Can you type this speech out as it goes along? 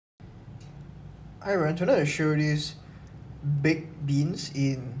Hi everyone, tonight I show you these baked beans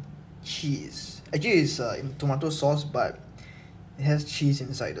in cheese. Actually it's in tomato sauce, but it has cheese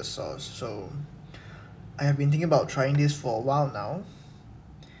inside the sauce. So I have been thinking about trying this for a while now,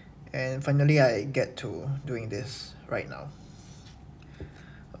 and finally I get to doing this right now.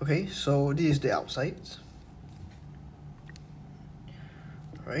 Okay, so this is the outside.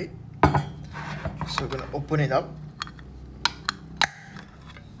 Right, so we're gonna open it up.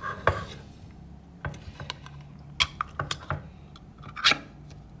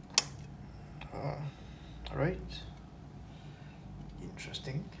 Alright,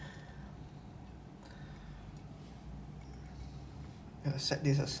 interesting. Gonna set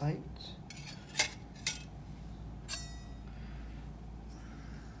this aside.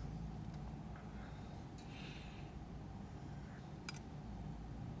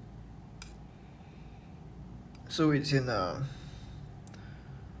 So it's in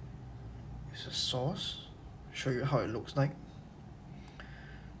it's a sauce. Show you how it looks like.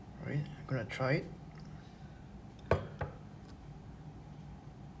 Right, I'm gonna try it.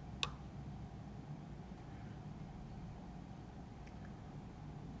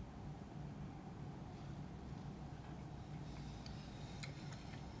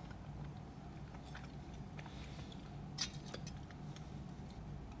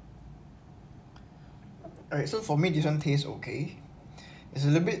 Alright, so for me this one tastes okay. It's a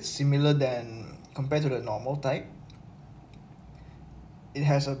little bit similar than compared to the normal type. It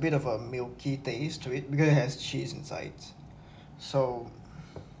has a bit of a milky taste to it because it has cheese inside. So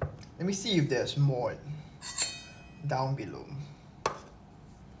let me see if there's more down below.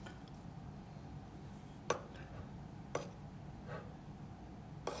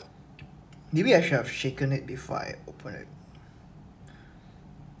 Maybe I should have shaken it before I open it.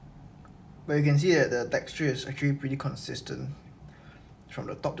 But you can see that the texture is actually pretty consistent from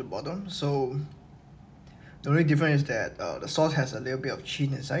the top to bottom. So the only difference is that the sauce has a little bit of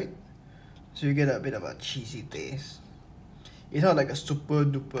cheese inside, so you get a bit of a cheesy taste. It's not like a super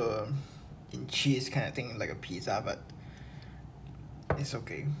duper in cheese kind of thing like a pizza, but it's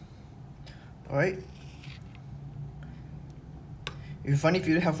okay. Alright, if you find it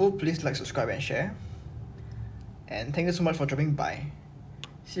video helpful, please like, subscribe and share, and thank you so much for dropping by.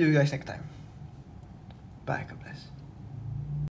 See you guys next time. Bye, God bless.